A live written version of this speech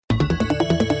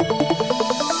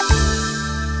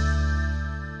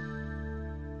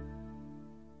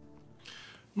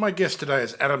My guest today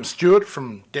is Adam Stewart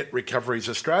from Debt Recoveries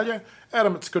Australia.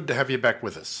 Adam, it's good to have you back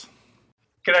with us.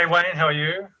 G'day Wayne, how are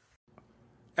you?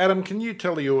 Adam, can you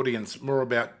tell the audience more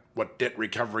about what Debt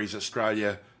Recoveries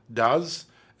Australia does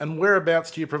and whereabouts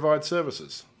do you provide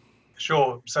services?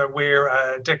 Sure. So we're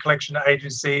a debt collection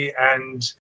agency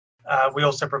and we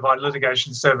also provide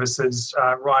litigation services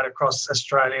right across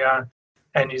Australia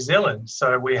and New Zealand.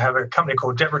 So we have a company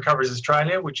called Debt Recoveries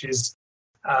Australia, which is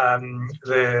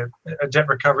the debt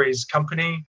recoveries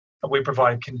company. We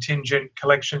provide contingent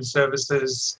collection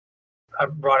services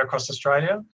right across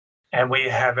Australia. And we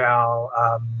have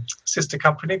our sister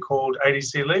company called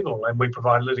ADC Legal, and we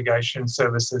provide litigation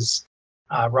services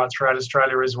right throughout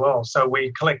Australia as well. So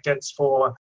we collect debts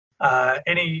for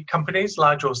any companies,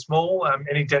 large or small,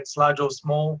 any debts large or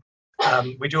small.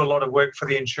 We do a lot of work for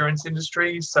the insurance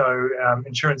industry, so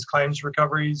insurance claims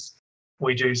recoveries.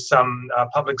 We do some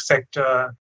public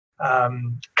sector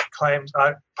claims,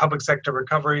 public sector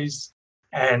recoveries,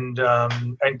 and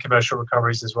commercial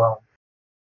recoveries as well.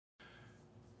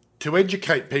 To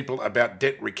educate people about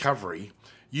debt recovery,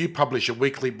 you publish a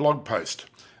weekly blog post,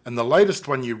 and the latest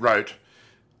one you wrote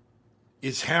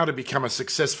is how to become a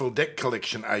successful debt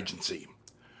collection agency.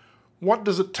 What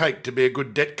does it take to be a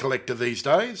good debt collector these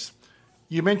days?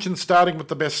 You mentioned starting with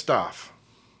the best staff.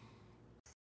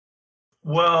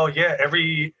 Well, yeah,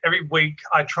 every week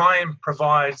I try and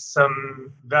provide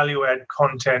some value-add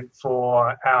content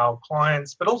for our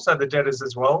clients, but also the debtors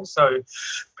as well. So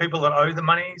people that owe the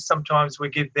money, sometimes we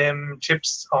give them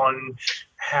tips on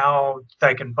how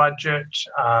they can budget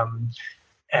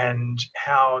and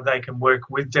how they can work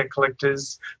with debt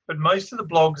collectors. But most of the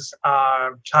blogs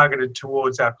are targeted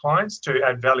towards our clients, to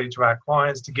add value to our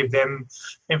clients, to give them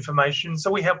information. So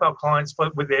we help our clients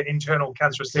with their internal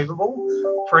accounts receivable,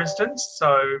 for instance.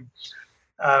 So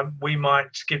we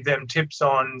might give them tips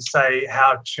on, say,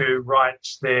 how to write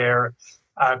their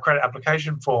credit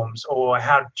application forms, or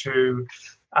how to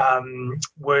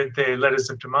word their letters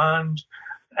of demand.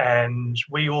 And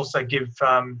we also give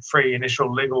free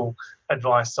initial legal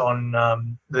advice on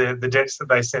the debts that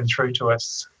they send through to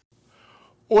us.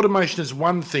 Automation is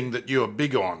one thing that you are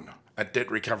big on at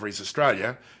Debt Recoveries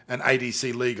Australia and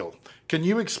ADC Legal. Can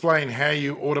you explain how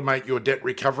you automate your debt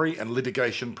recovery and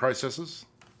litigation processes?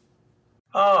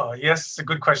 Oh, yes, it's a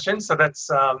good question. So that's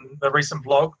the recent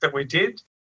blog that we did.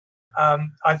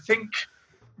 I think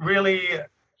really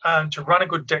to run a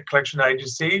good debt collection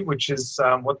agency, which is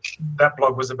what that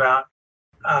blog was about,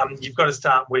 you've got to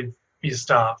start with your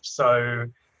staff. So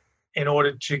in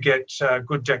order to get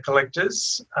good debt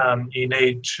collectors, you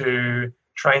need to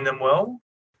train them well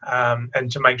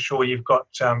and to make sure you've got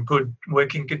good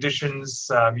working conditions.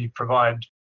 You provide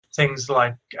things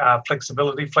like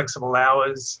flexibility, flexible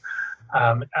hours,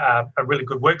 a really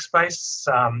good workspace,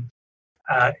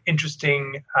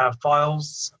 interesting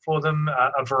files for them,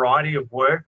 a variety of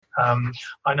work.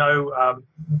 I know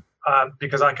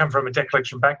because I come from a debt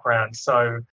collection background,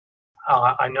 so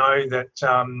I know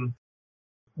that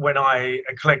when I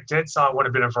collect debts, I want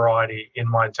a bit of variety in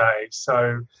my day.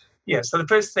 So, yeah, so the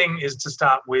first thing is to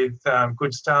start with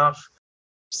good staff.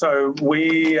 So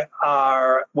we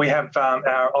have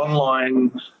our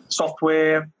online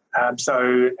software,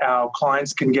 so our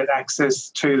clients can get access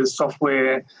to the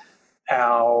software.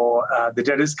 The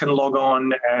debtors can log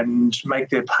on and make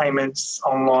their payments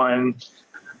online,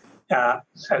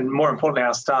 and more importantly,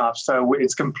 our staff. So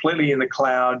it's completely in the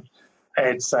cloud.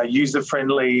 It's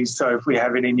user-friendly, so if we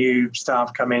have any new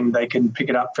staff come in, they can pick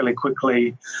it up fairly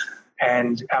quickly.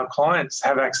 And our clients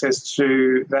have access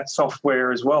to that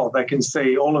software as well. They can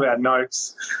see all of our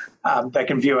notes. They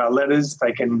can view our letters.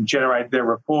 They can generate their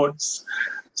reports.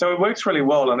 So it works really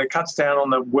well, and it cuts down on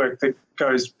the work that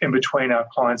goes in between our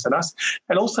clients and us.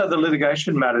 And also the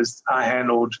litigation matters are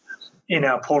handled in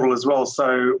our portal as well.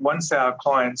 So once our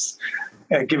clients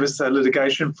give us a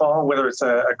litigation file, whether it's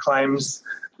a claims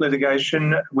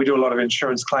litigation, we do a lot of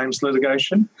insurance claims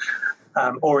litigation,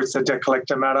 or it's a debt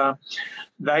collector matter,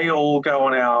 they all go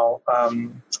on our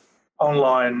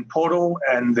online portal,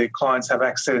 and the clients have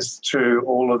access to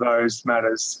all of those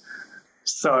matters.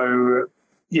 So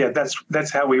yeah,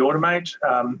 that's how we automate.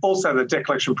 Also, the debt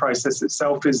collection process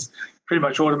itself is pretty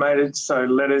much automated. So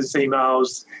letters,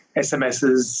 emails,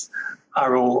 SMSs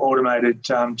are all automated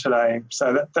today.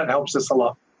 So that helps us a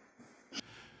lot.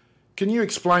 Can you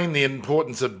explain the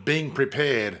importance of being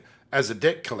prepared as a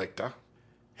debt collector?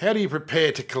 How do you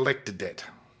prepare to collect a debt?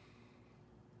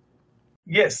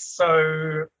 Yes,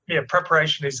 so yeah,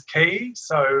 preparation is key.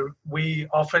 So we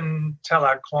often tell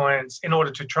our clients, in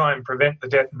order to try and prevent the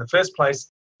debt in the first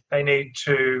place, they need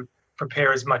to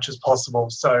prepare as much as possible.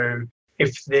 So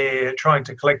if they're trying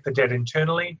to collect the debt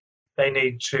internally, they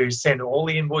need to send all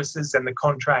the invoices and the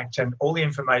contract and all the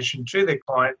information to their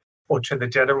client or to the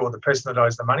debtor or the person that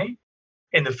owes the money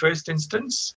in the first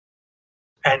instance.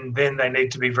 And then they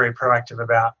need to be very proactive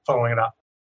about following it up.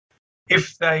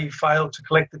 If they fail to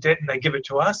collect the debt and they give it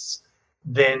to us,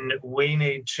 then we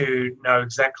need to know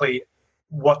exactly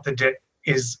what the debt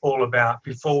is all about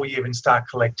before we even start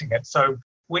collecting it. So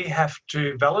we have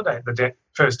to validate the debt,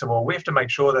 first of all. We have to make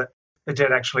sure that the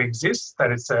debt actually exists,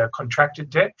 that it's a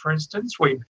contracted debt, for instance.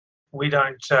 We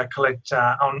don't collect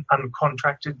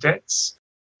uncontracted debts.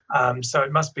 So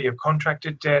it must be a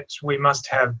contracted debt. We must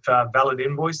have valid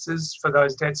invoices for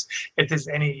those debts. If there's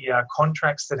any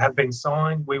contracts that have been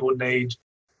signed, we will need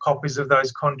copies of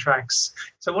those contracts.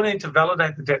 So we'll need to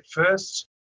validate the debt first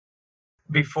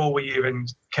before we even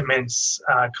commence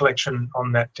collection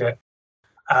on that debt.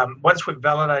 Once we've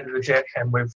validated the debt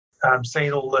and we've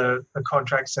seen all the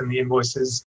contracts and the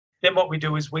invoices, then what we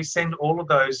do is we send all of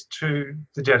those to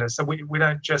the debtor. So we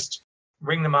don't just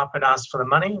ring them up and ask for the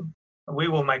money. We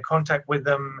will make contact with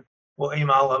them, we'll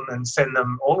email them and send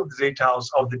them all of the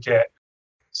details of the debt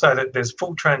so that there's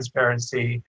full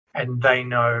transparency and they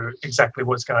know exactly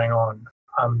what's going on.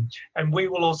 And we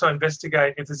will also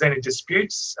investigate if there's any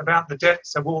disputes about the debt.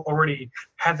 So we'll already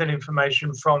have that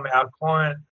information from our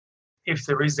client if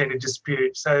there is any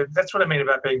dispute. So that's what I mean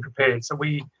about being prepared. So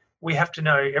we have to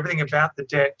know everything about the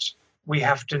debt. We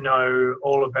have to know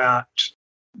all about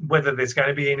whether there's going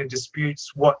to be any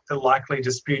disputes, what the likely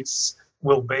disputes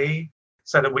will be,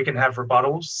 so that we can have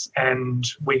rebuttals and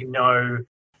we know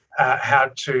how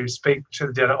to speak to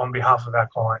the debtor on behalf of our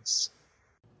clients.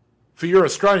 For your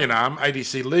Australian arm,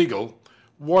 ADC Legal,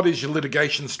 what is your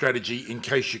litigation strategy in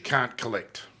case you can't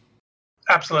collect?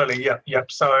 Absolutely,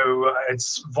 yep. So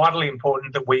it's vitally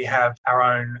important that we have our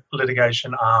own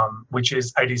litigation arm, which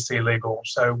is ADC Legal.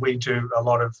 So we do a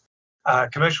lot of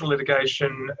commercial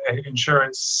litigation,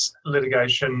 insurance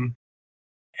litigation,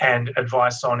 and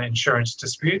advice on insurance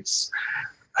disputes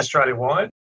Australia-wide.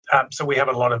 So we have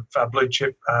a lot of blue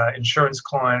chip insurance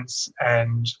clients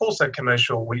and also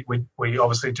commercial. We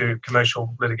obviously do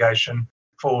commercial litigation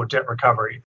for debt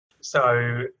recovery.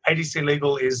 So ADC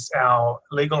Legal is our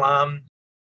legal arm.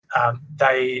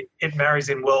 It marries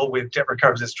in well with Debt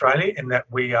Recoveries Australia in that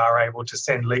we are able to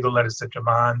send legal letters of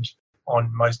demand on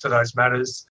most of those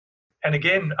matters. And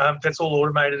again, that's all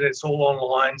automated, it's all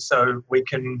online, so we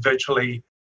can virtually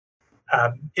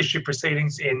issue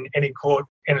proceedings in any court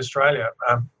in Australia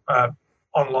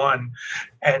online.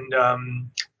 And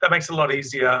that makes it a lot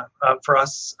easier for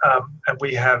us. And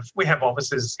we have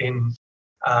offices in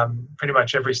pretty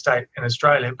much every state in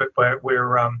Australia, but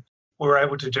we're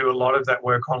able to do a lot of that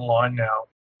work online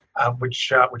now,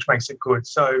 which makes it good.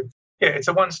 So yeah, it's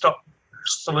a one-stop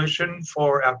solution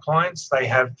for our clients. They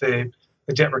have the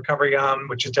debt recovery arm,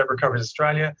 which is Debt Recoveries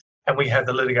Australia, and we have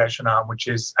the litigation arm, which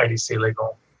is ADC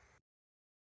Legal.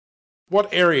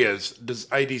 What areas does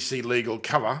ADC Legal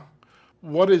cover?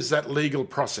 What is that legal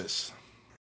process?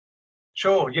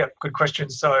 Sure, yeah, good question.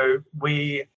 So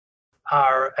we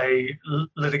are a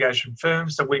litigation firm,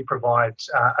 so we provide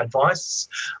advice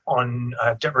on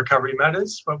debt recovery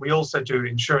matters, but we also do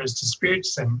insurance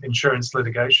disputes and insurance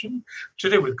litigation to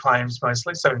do with claims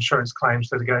mostly, so insurance claims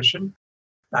litigation,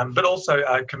 but also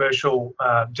commercial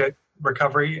debt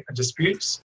recovery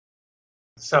disputes.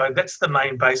 So that's the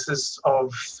main basis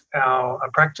of our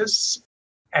practice.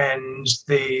 And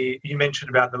you mentioned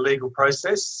about the legal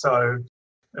process. So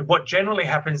what generally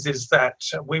happens is that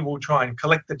we will try and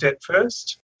collect the debt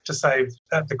first to save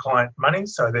the client money.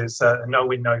 So there's a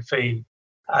no-win, no-fee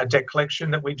debt collection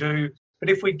that we do. But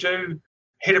if we do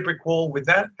hit a brick wall with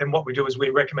that, then what we do is we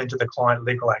recommend to the client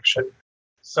legal action.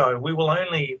 So we will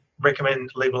only recommend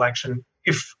legal action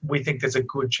if we think there's a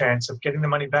good chance of getting the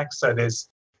money back. So there's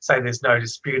no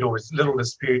dispute or it's little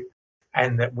dispute,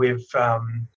 and that we've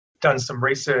done some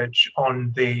research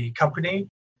on the company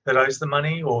that owes the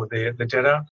money or the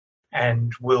debtor,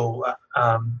 and we'll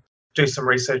do some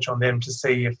research on them to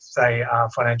see if they are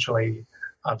financially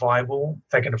viable, if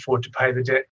they can afford to pay the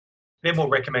debt. Then we'll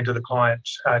recommend to the client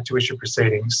to issue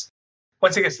proceedings.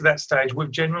 Once it gets to that stage,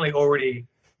 we've generally already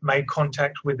made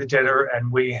contact with the debtor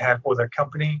or the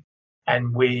company,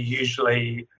 and we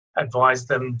usually advise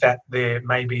them that there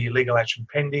may be legal action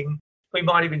pending. We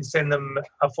might even send them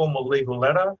a formal legal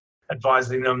letter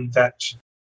advising them that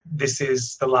this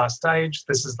is the last stage,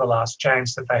 this is the last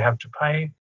chance that they have to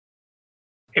pay.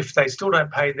 If they still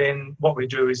don't pay, then what we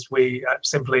do is we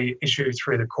simply issue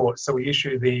through the court. So we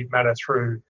issue the matter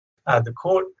through the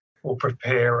court. We'll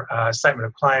prepare a statement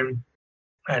of claim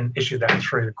and issue that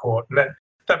through the court. And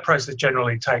that process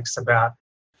generally takes about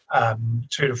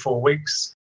 2 to 4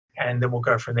 weeks, and then we'll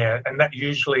go from there. And that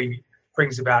usually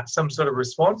brings about some sort of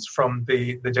response from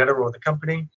the debtor or the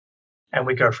company, and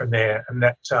we go from there. And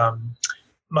that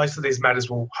most of these matters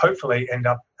will hopefully end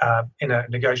up in a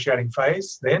negotiating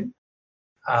phase then.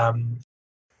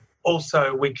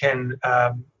 Also, we can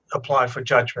apply for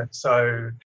judgment.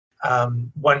 So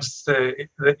once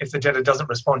if the debtor doesn't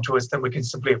respond to us, then we can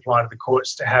simply apply to the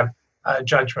courts to have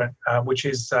judgment, which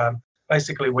is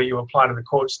basically where you apply to the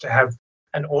courts to have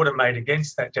an order made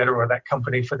against that debtor or that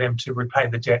company for them to repay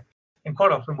the debt. And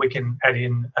quite often we can add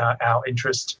in our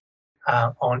interest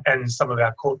and some of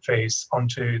our court fees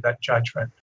onto that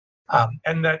judgment.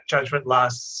 And that judgment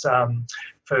lasts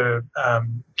for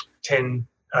 10,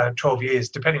 12 years,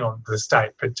 depending on the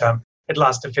state, but it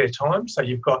lasts a fair time. So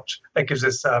that gives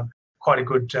us quite a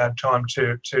good time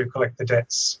to collect the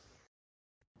debts.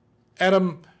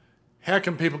 Adam, how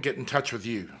can people get in touch with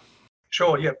you?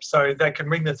 Sure, yep. So they can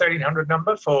ring the 1300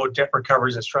 number for Debt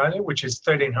Recoveries Australia, which is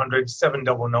 1300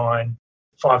 799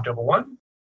 511,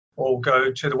 or go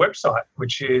to the website,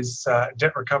 which is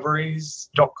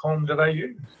debtrecoveries.com.au.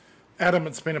 Adam,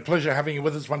 it's been a pleasure having you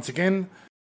with us once again.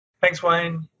 Thanks,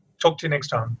 Wayne. Talk to you next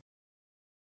time.